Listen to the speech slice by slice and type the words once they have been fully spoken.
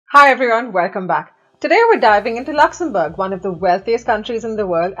Hi everyone, welcome back. Today we're diving into Luxembourg, one of the wealthiest countries in the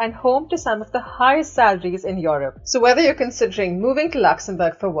world and home to some of the highest salaries in Europe. So whether you're considering moving to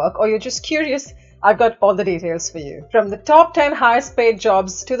Luxembourg for work or you're just curious, I've got all the details for you. From the top 10 highest paid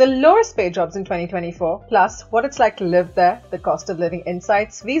jobs to the lowest paid jobs in 2024, plus what it's like to live there, the cost of living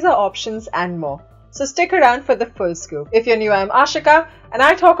insights, visa options and more. So stick around for the full scoop. If you're new, I'm Ashika and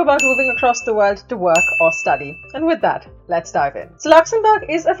I talk about moving across the world to work or study. And with that, let's dive in. So Luxembourg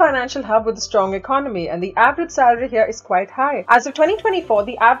is a financial hub with a strong economy and the average salary here is quite high. As of 2024,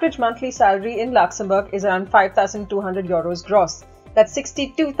 the average monthly salary in Luxembourg is around 5,200 euros gross. That's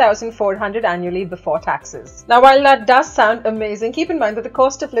 62,400 annually before taxes. Now, while that does sound amazing, keep in mind that the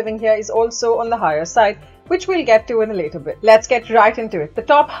cost of living here is also on the higher side, which we'll get to in a later bit. Let's get right into it. The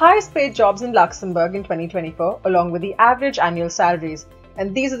top highest paid jobs in Luxembourg in 2024, along with the average annual salaries.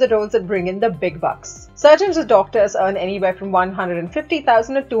 And these are the roles that bring in the big bucks. Surgeons or doctors earn anywhere from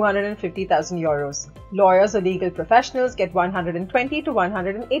 150,000 to 250,000 euros. Lawyers or legal professionals get 120 to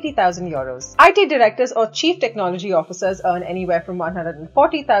 180,000 euros. IT directors or chief technology officers earn anywhere from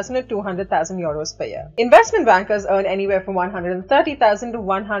 140,000 to 200,000 euros per year. Investment bankers earn anywhere from 130,000 to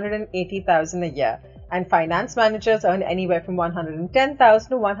 180,000 a year. And finance managers earn anywhere from 110,000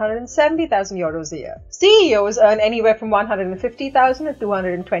 to 170,000 euros a year. CEOs earn anywhere from 150,000 to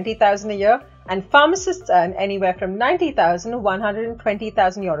 220,000 a year, and pharmacists earn anywhere from 90,000 to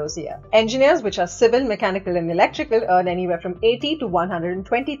 120,000 euros a year. Engineers, which are civil, mechanical and electrical, earn anywhere from 80 to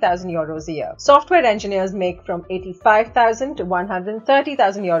 120,000 euros a year. Software engineers make from 85,000 to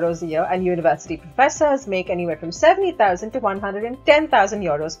 130,000 euros a year, and university professors make anywhere from 70,000 to 110,000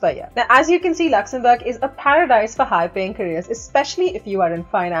 euros per year. Now, as you can see, Luxembourg is a paradise for high-paying careers, especially if you are in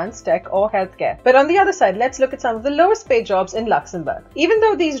finance, tech or healthcare. But on the other side, let's look at some of the lowest paid jobs in Luxembourg. Even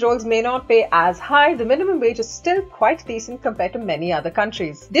though these roles may not pay as high, the minimum wage is still quite decent compared to many other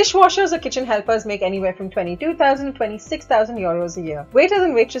countries. Dishwashers or kitchen helpers make anywhere from 22,000 to 26,000 euros a year. Waiters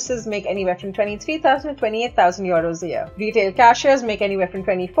and waitresses make anywhere from 23,000 to 28,000 euros a year. Retail cashiers make anywhere from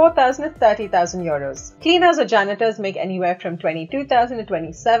 24,000 to 30,000 euros. Cleaners or janitors make anywhere from 22,000 to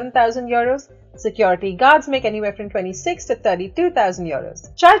 27,000 euros. Security guards make anywhere from 26,000 to 32,000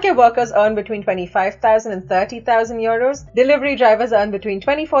 euros. Childcare workers earn between 25,000 and 30,000 euros. Delivery drivers earn between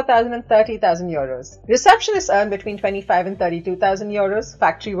 24,000 and 30,000 euros. Receptionists earn between 25,000 and 32,000 euros.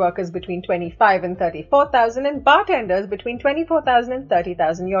 Factory workers between 25,000 and 34,000 and bartenders between 24,000 and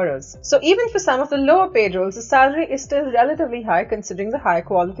 30,000 euros. So even for some of the lower paid roles, the salary is still relatively high considering the high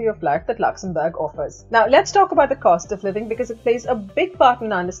quality of life that Luxembourg offers. Now let's talk about the cost of living because it plays a big part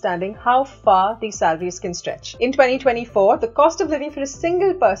in understanding how far these salaries can stretch. In 2024, the cost of living for a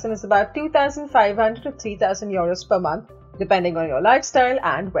single person is about 2,500 to 3,000 euros per month, depending on your lifestyle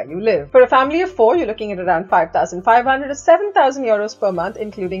and where you live. For a family of 4, you're looking at around 5,500 to 7,000 euros per month,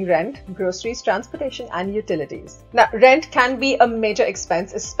 including rent, groceries, transportation and utilities. Now, rent can be a major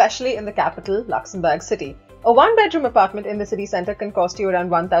expense, especially in the capital, Luxembourg City. A one-bedroom apartment in the city centre can cost you around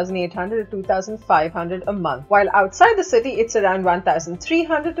 1,800 to 2,500 a month, while outside the city it's around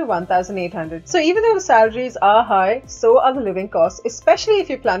 1,300 to 1,800. So even though the salaries are high, so are the living costs, especially if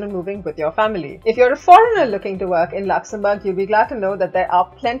you plan on moving with your family. If you're a foreigner looking to work in Luxembourg, you'll be glad to know that there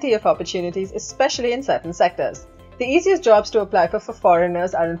are plenty of opportunities, especially in certain sectors. The easiest jobs to apply for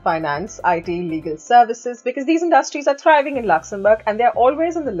foreigners are in finance, IT, legal services, because these industries are thriving in Luxembourg and they're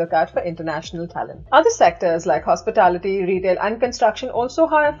always on the lookout for international talent. Other sectors like hospitality, retail and construction also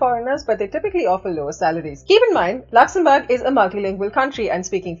hire foreigners, but they typically offer lower salaries. Keep in mind, Luxembourg is a multilingual country and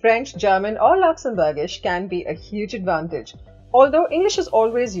speaking French, German or Luxembourgish can be a huge advantage. Although English is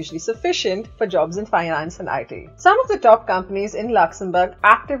always usually sufficient for jobs in finance and IT. Some of the top companies in Luxembourg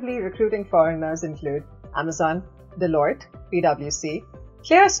actively recruiting foreigners include Amazon, Deloitte, PwC,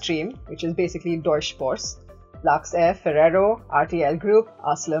 Clearstream, which is basically Deutsche Post, Luxair, Ferrero, RTL Group,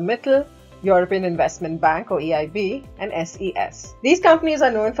 ArcelorMittal, European Investment Bank or EIB, and SES. These companies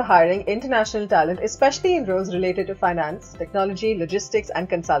are known for hiring international talent, especially in roles related to finance, technology, logistics, and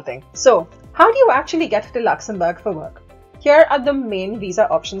consulting. So, how do you actually get to Luxembourg for work? Here are the main visa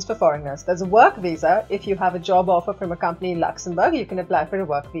options for foreigners. There's a work visa. If you have a job offer from a company in Luxembourg, you can apply for a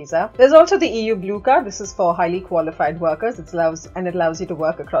work visa. There's also the EU Blue Card. This is for highly qualified workers. It allows you to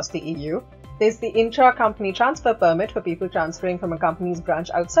work across the EU. There's the intra-company transfer permit for people transferring from a company's branch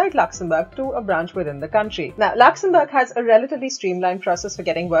outside Luxembourg to a branch within the country. Now, Luxembourg has a relatively streamlined process for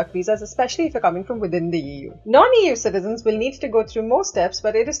getting work visas, especially if you're coming from within the EU. Non-EU citizens will need to go through more steps,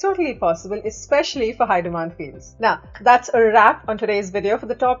 but it is totally possible, especially for high-demand fields. Now, that's a wrap on today's video for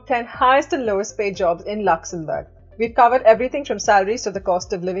the top 10 highest and lowest paid jobs in Luxembourg. We've covered everything from salaries to the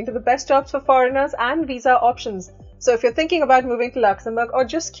cost of living to the best jobs for foreigners and visa options. So if you're thinking about moving to Luxembourg or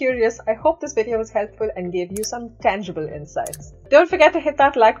just curious, I hope this video was helpful and gave you some tangible insights. Don't forget to hit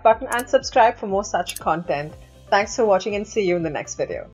that like button and subscribe for more such content. Thanks for watching and see you in the next video.